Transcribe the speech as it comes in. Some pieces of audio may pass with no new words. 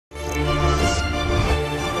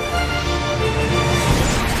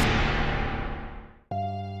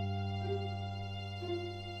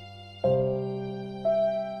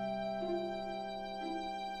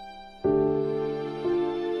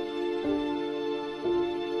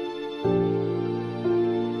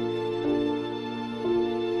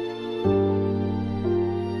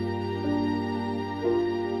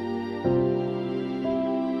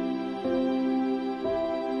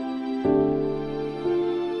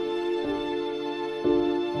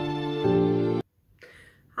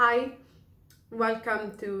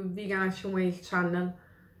welcome to Vegan Action Whale channel.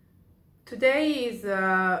 Today is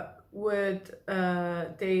World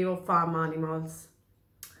Day of Farm Animals.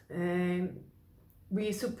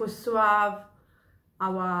 We're supposed to have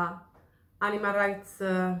our animal rights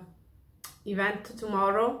event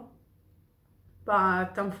tomorrow,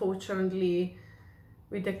 but unfortunately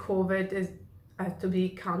with the COVID it had to be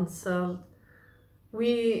cancelled.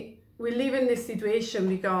 We live in this situation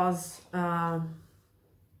because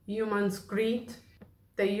humans greed.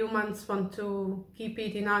 The humans want to keep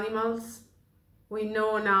eating animals. We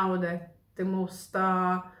know now that the most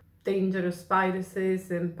dangerous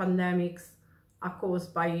viruses and pandemics are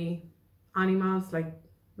caused by animals, like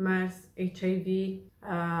MERS, HIV,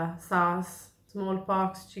 SARS,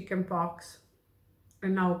 smallpox, chickenpox,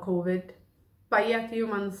 and now COVID. But yet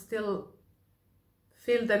humans still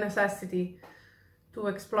feel the necessity to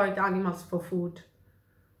exploit animals for food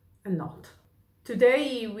and not.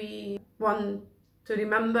 Today we want to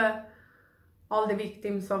remember all the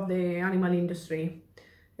victims of the animal industry,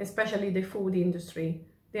 especially the food industry,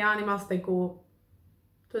 the animals that go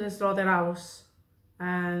to the slaughterhouse,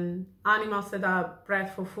 and animals that are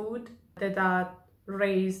bred for food, that are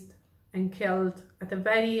raised and killed at a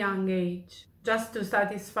very young age just to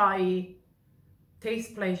satisfy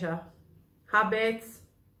taste, pleasure, habits,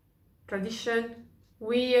 tradition.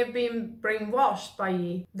 We have been brainwashed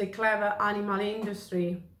by the clever animal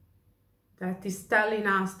industry that is telling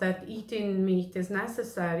us that eating meat is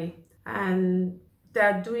necessary, and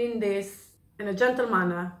they're doing this in a gentle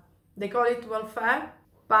manner. They call it welfare,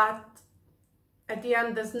 but at the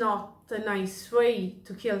end there's not a nice way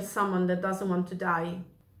to kill someone that doesn't want to die.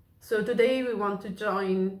 So today we want to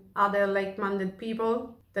join other like-minded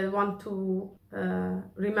people that want to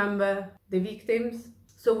remember the victims.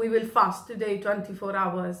 So we will fast today 24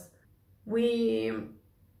 hours. We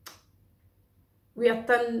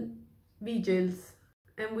attend vigils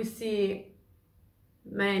and we see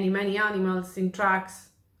many animals in trucks,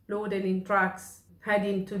 loaded in trucks,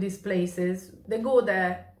 heading to these places. They go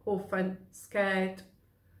there often scared,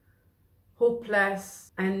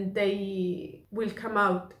 hopeless, and they will come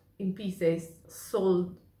out in pieces,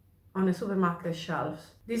 sold on a supermarket shelves.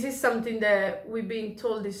 This is something that we've been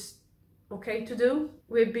told is okay to do.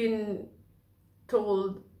 We've been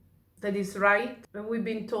told that is right, and we've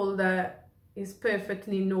been told that it's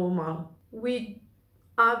perfectly normal. We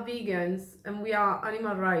are vegans and we are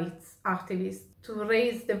animal rights activists to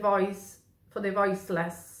raise the voice for the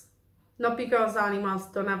voiceless. Not because animals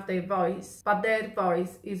don't have their voice, but their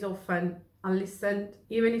voice is often unlistened,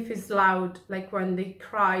 even if it's loud, like when they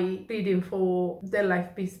cry, pleading for their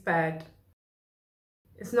life be spared.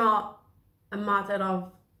 It's not a matter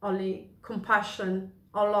of only compassion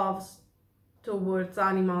or love towards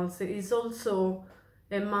animals. It is also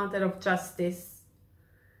a matter of justice.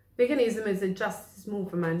 Veganism is a justice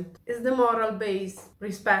movement. It's the moral base,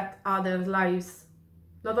 respect others' lives,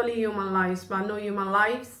 not only human lives, but no human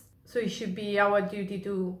lives. So it should be our duty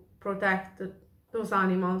to protect those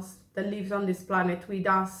animals that live on this planet with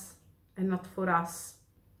us and not for us.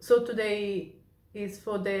 So today is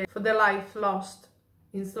for the life lost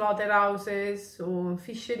in slaughterhouses or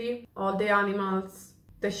fishery. All the animals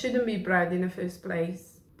that shouldn't be bred in the first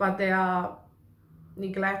place, but they are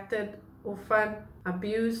neglected, often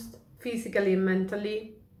abused, physically and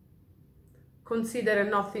mentally, considered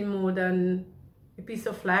nothing more than a piece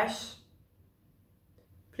of flesh.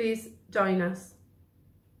 Please join us.